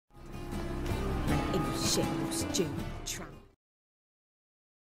In your shit, you stupid tramp.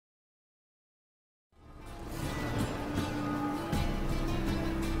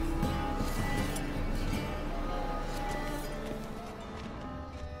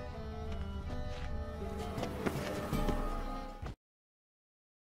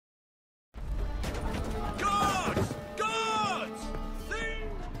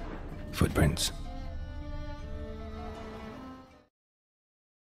 Footprints.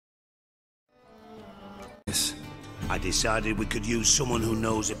 Yes. I decided we could use someone who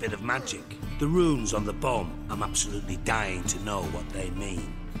knows a bit of magic. The runes on the bomb, I'm absolutely dying to know what they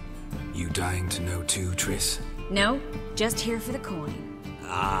mean. You dying to know too, Triss? No, just here for the coin.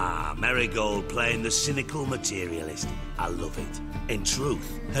 Ah, Marigold playing the cynical materialist. I love it. In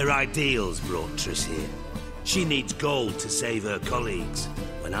truth, her ideals brought Triss here. She needs gold to save her colleagues.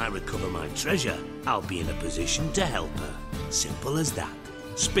 When I recover my treasure, I'll be in a position to help her. Simple as that.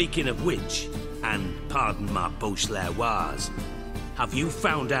 Speaking of which, and pardon my Beauclervoise, have you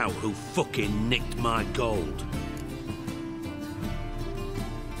found out who fucking nicked my gold?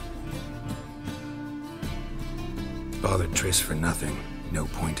 Bothered Triss for nothing. No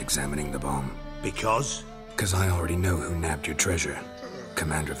point examining the bomb. Because? 'Cause I already know who nabbed your treasure.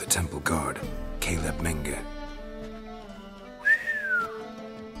 Commander of the Temple Guard, Caleb Menge.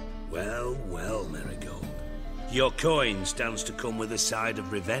 Well, well, Marigold. Your coin stands to come with a side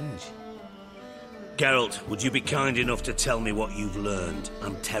of revenge. Geralt, would you be kind enough to tell me what you've learned?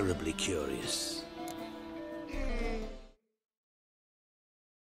 I'm terribly curious.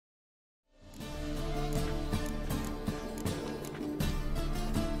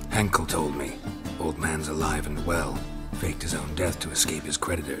 Henkel told me. Old man's alive and well. Faked his own death to escape his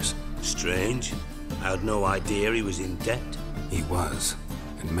creditors. Strange. I had no idea he was in debt. He was.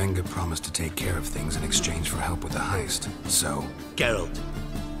 And Menge promised to take care of things in exchange for help with the heist. So... Geralt,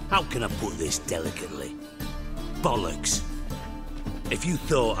 how can I put this delicately? Bollocks. If you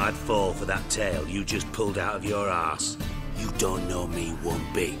thought I'd fall for that tale you just pulled out of your arse, you don't know me one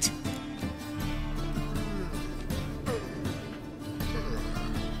bit.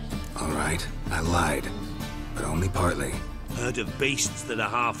 All right, I lied. But only partly. Heard of beasts that are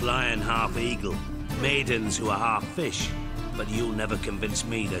half lion, half eagle. Maidens who are half fish. But you'll never convince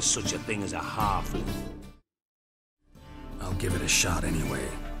me there's such a thing as a halfling. I'll give it a shot anyway.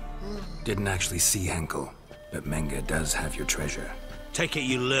 Didn't actually see Henkel, but Menge does have your treasure. Take it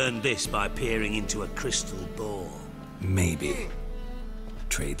you learned this by peering into a crystal ball. Maybe.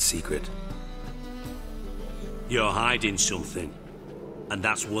 Trade secret. You're hiding something. And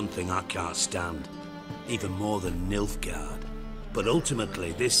that's one thing I can't stand. Even more than Nilfgaard. But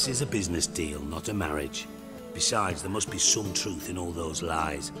ultimately, this is a business deal, not a marriage. Besides, there must be some truth in all those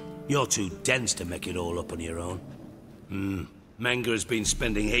lies. You're too dense to make it all up on your own. Menge has been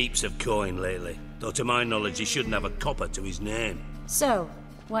spending heaps of coin lately. Though to my knowledge, he shouldn't have a copper to his name. So,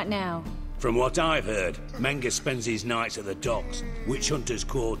 what now? From what I've heard, Menge spends his nights at the docks, witch hunters'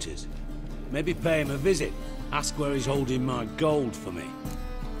 quarters. Maybe pay him a visit. Ask where he's holding my gold for me.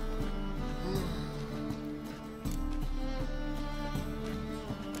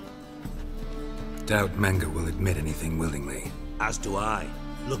 Doubt Menge will admit anything willingly. As do I.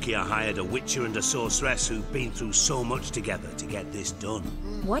 Lucky I hired a witcher and a sorceress who've been through so much together to get this done.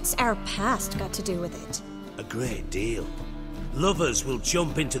 What's our past got to do with it? A great deal. Lovers will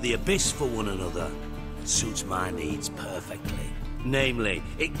jump into the abyss for one another. It suits my needs perfectly. Namely,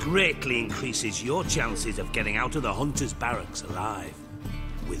 it greatly increases your chances of getting out of the hunter's barracks alive.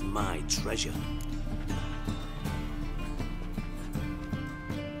 With my treasure.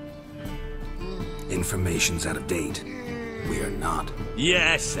 Information's out of date. We are not.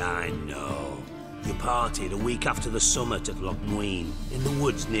 Yes, I know. You partied a week after the summit at Loch Muin, in the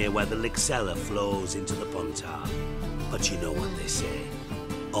woods near where the Lixella flows into the Pontar. But you know what they say.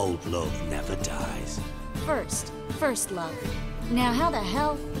 Old love never dies. First love. Now how the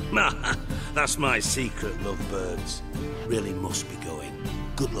hell? That's my secret, lovebirds. Really must be going.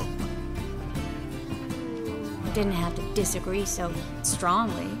 Good luck. Didn't have to disagree so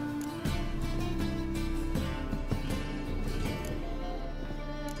strongly.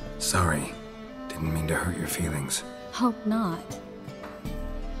 Sorry. Didn't mean to hurt your feelings. Hope not.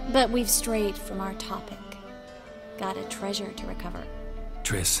 But we've strayed from our topic. Got a treasure to recover.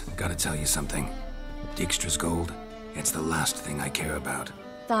 Triss, gotta tell you something. Dijkstra's gold, it's the last thing I care about.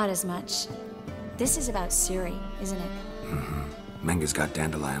 Thought as much. This is about Ciri, isn't it? Menge's got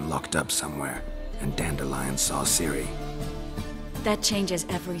Dandelion locked up somewhere, and Dandelion saw Ciri. That changes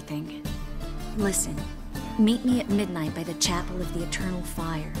everything. Listen, meet me at midnight by the Chapel of the Eternal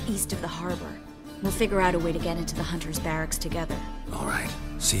Fire, east of the harbor. We'll figure out a way to get into the Hunter's barracks together. All right,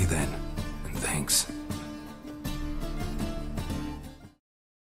 see you then. And Thanks.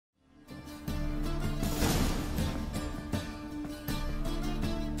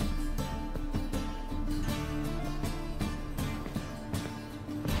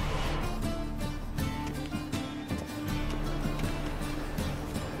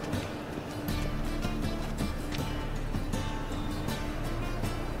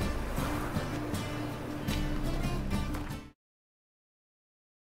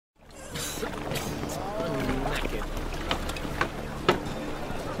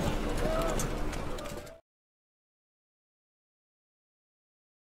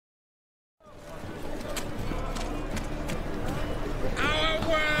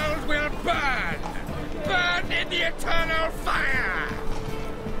 The eternal fire!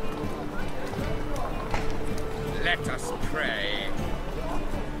 Let us pray.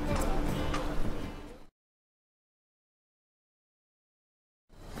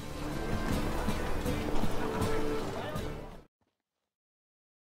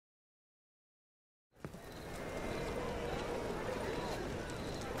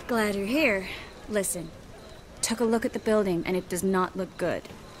 Glad you're here. Listen, took a look at the building and it does not look good.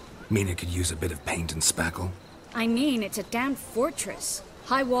 Mean it could use a bit of paint and spackle? I mean, it's a damn fortress.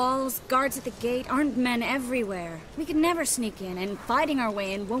 High walls, guards at the gate, armed men everywhere. We could never sneak in, and fighting our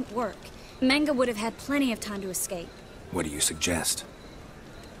way in won't work. Menge would have had plenty of time to escape. What do you suggest?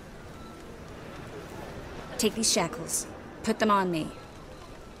 Take these shackles. Put them on me.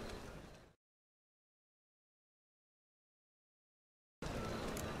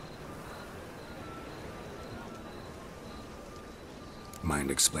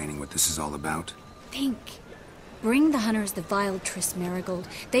 Mind explaining what this is all about? Think. Bring the hunters the vile Triss Merigold.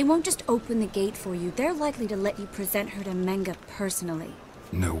 They won't just open the gate for you. They're likely to let you present her to Menge personally.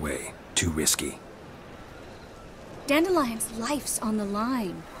 No way. Too risky. Dandelion's life's on the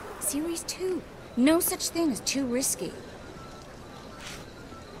line. Series 2. No such thing as too risky.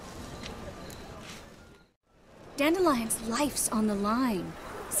 Dandelion's life's on the line.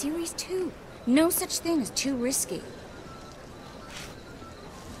 Series 2. No such thing as too risky.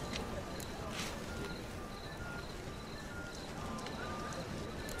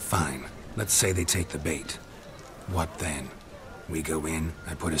 Fine. Let's say they take the bait. What then? We go in,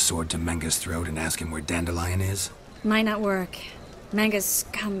 I put a sword to Menge's throat and ask him where Dandelion is? Might not work. Menge's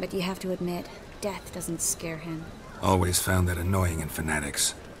scum, but you have to admit, death doesn't scare him. Always found that annoying in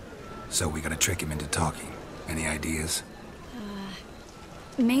fanatics. So we gotta trick him into talking. Any ideas?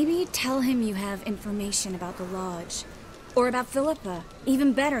 Maybe tell him you have information about the Lodge. Or about Philippa.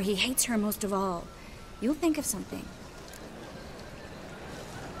 Even better, he hates her most of all. You'll think of something.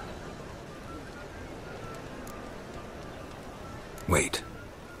 Wait.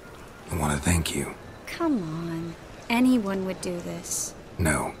 I want to thank you. Come on. Anyone would do this.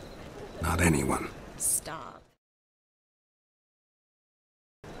 No. Not anyone. Stop.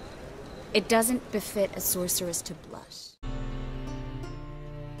 It doesn't befit a sorceress to blush.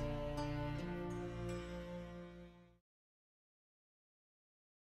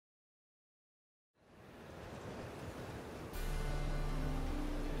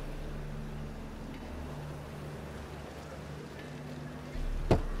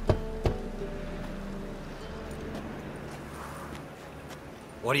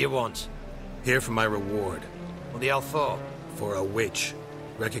 What do you want? Here for my reward. What the hell for? For a witch.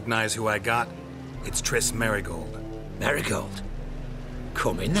 Recognize who I got? It's Triss Merigold. Merigold?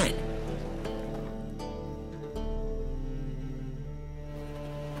 Come in then.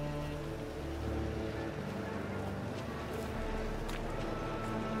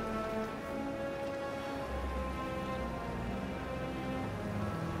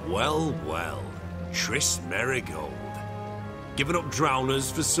 Well, well. Triss Merigold. Giving up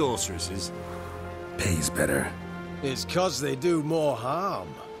drowners for sorceresses? Pays better. It's 'cause they do more harm.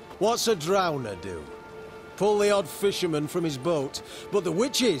 What's a drowner do? Pull the odd fisherman from his boat. But the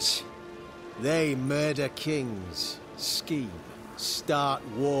witches, they murder kings, scheme, start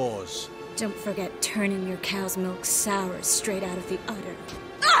wars. Don't forget turning your cow's milk sour straight out of the udder.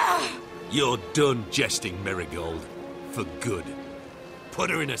 You're done jesting, Merigold. For good. Put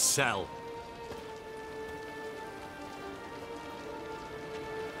her in a cell.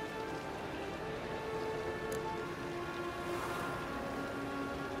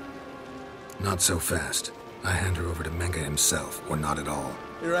 Not so fast. I hand her over to Menge himself, or not at all.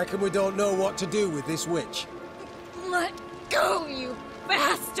 You reckon we don't know what to do with this witch? Let go, you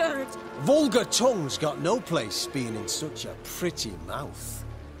bastard! Vulgar tongue's got no place being in such a pretty mouth.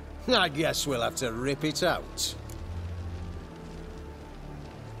 I guess we'll have to rip it out.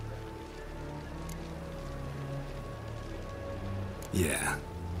 Yeah.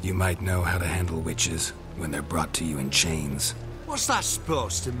 You might know how to handle witches when they're brought to you in chains. What's that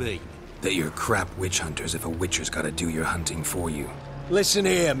supposed to mean? That you're crap witch hunters if a witcher's gotta do your hunting for you. Listen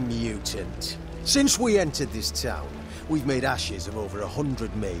here, mutant. Since we entered this town, we've made ashes of over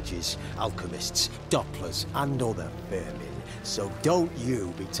 100 mages, alchemists, dopplers, and other vermin. So don't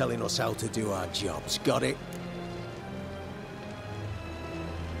you be telling us how to do our jobs, got it?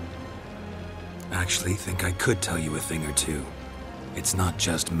 Actually, think I could tell you a thing or two. It's not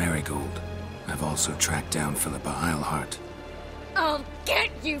just Marigold. I've also tracked down Philippa Eilhart. I'll get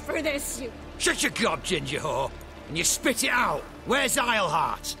you for this, you... Shut your gob, ginger whore, and you spit it out. Where's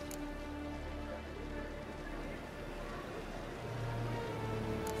Eilhart?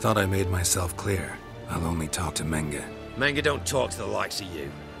 Thought I made myself clear. I'll only talk to Menge. Menge don't talk to the likes of you.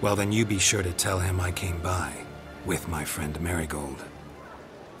 Well, then you be sure to tell him I came by. With my friend Marigold.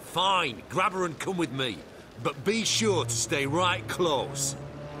 Fine, grab her and come with me. But be sure to stay right close.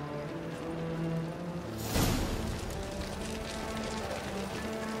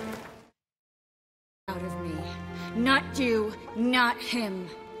 Out of me. Not you, not him.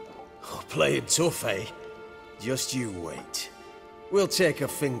 Oh, playing tough, eh? Just you wait. We'll take a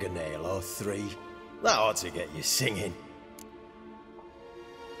fingernail or three. That ought to get you singing.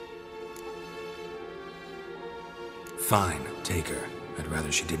 Fine, take her. I'd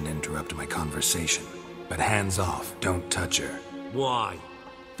rather she didn't interrupt my conversation. But hands off, don't touch her. Why?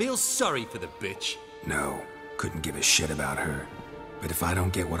 Feel sorry for the bitch? No, couldn't give a shit about her. But if I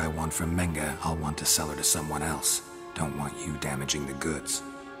don't get what I want from Menge, I'll want to sell her to someone else. Don't want you damaging the goods.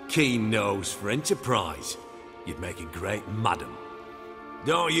 Keen nose for enterprise. You'd make a great madam.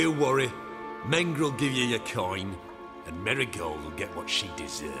 Don't you worry. Mengrel will give you your coin, and Marigold will get what she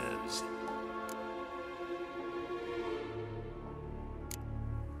deserves.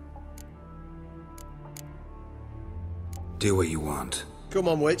 Do what you want. Come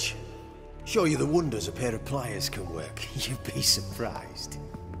on, witch. Show you the wonders a pair of pliers can work. You'd be surprised.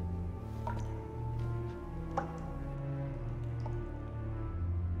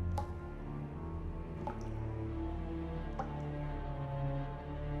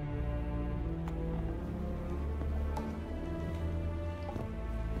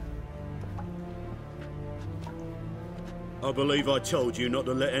 I believe I told you not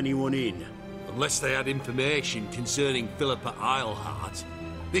to let anyone in. Unless they had information concerning Philippa Eilhart.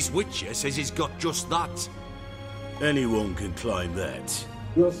 This witcher says he's got just that. Anyone can claim that.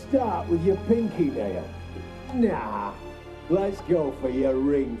 You'll start with your pinky nail. Nah, let's go for your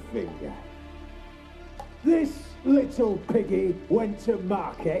ring finger. This little piggy went to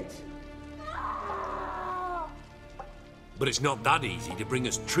market. But it's not that easy to bring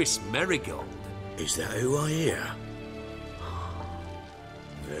us Triss Marigold. Is that who I hear?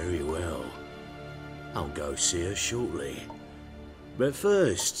 Very well. I'll go see her shortly. But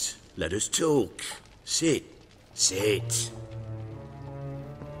first, let us talk. Sit. Sit.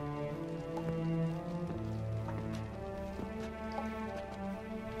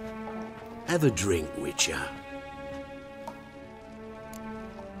 Have a drink, Witcher.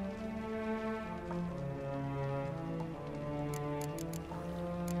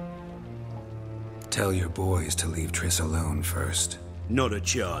 Tell your boys to leave Triss alone first. Not a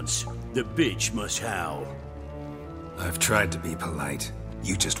chance. The bitch must howl. I've tried to be polite.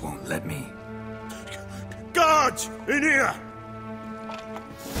 You just won't let me. Guards! In here!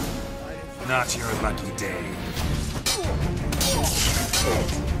 Not your lucky day.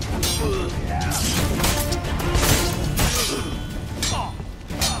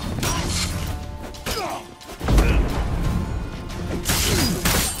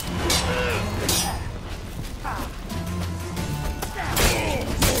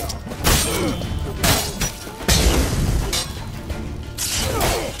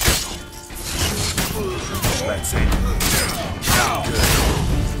 That's it. Now good.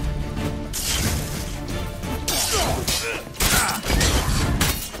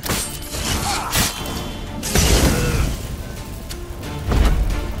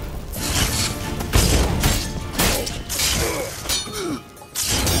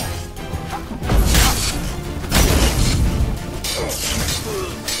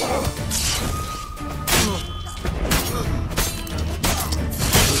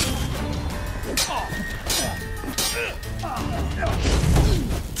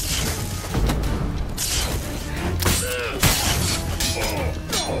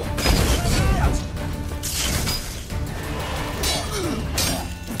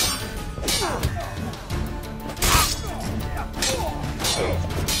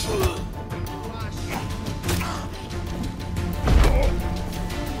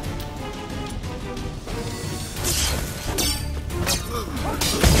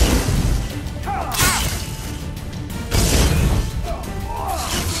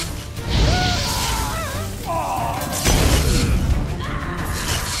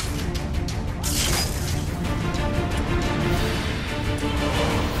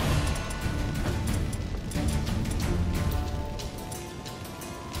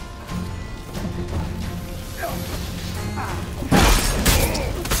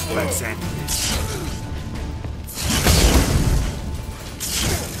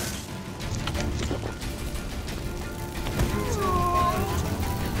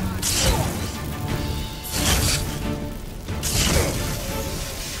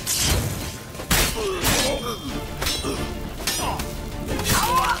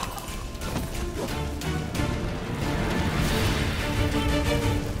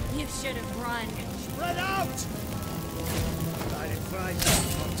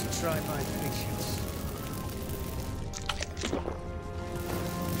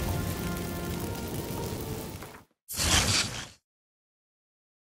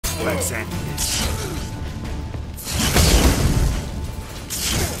 Let's end this.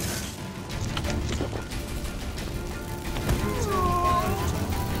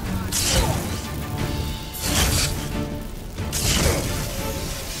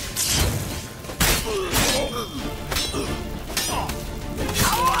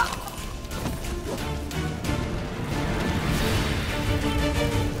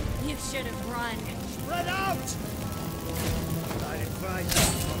 You should have run. Spread out! I advise you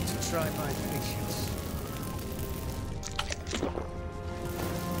not to try my patience.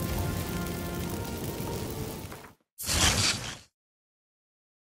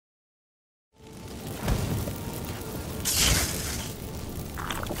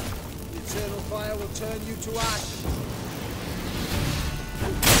 The eternal fire will turn you to ash. The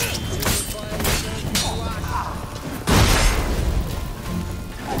eternal fire will turn you to ash.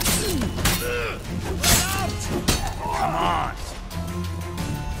 Come on!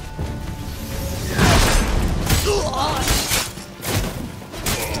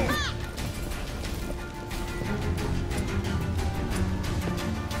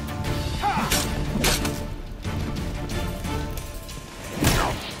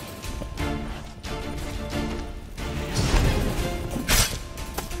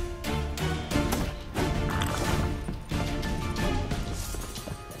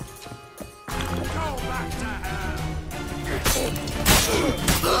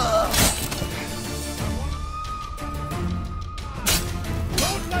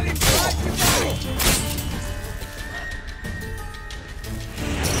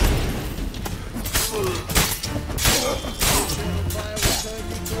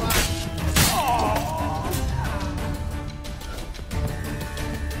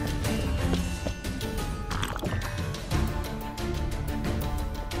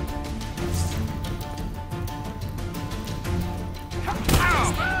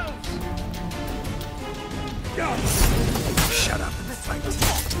 Shut up and fight.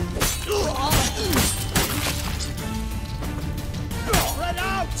 Spread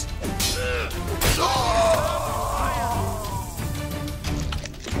out! Alive!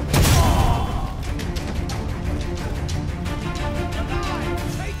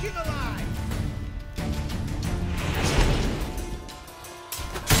 Take him alive!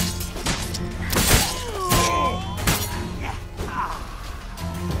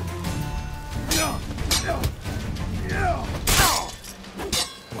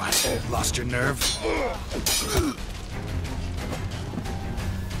 What? Lost your nerve?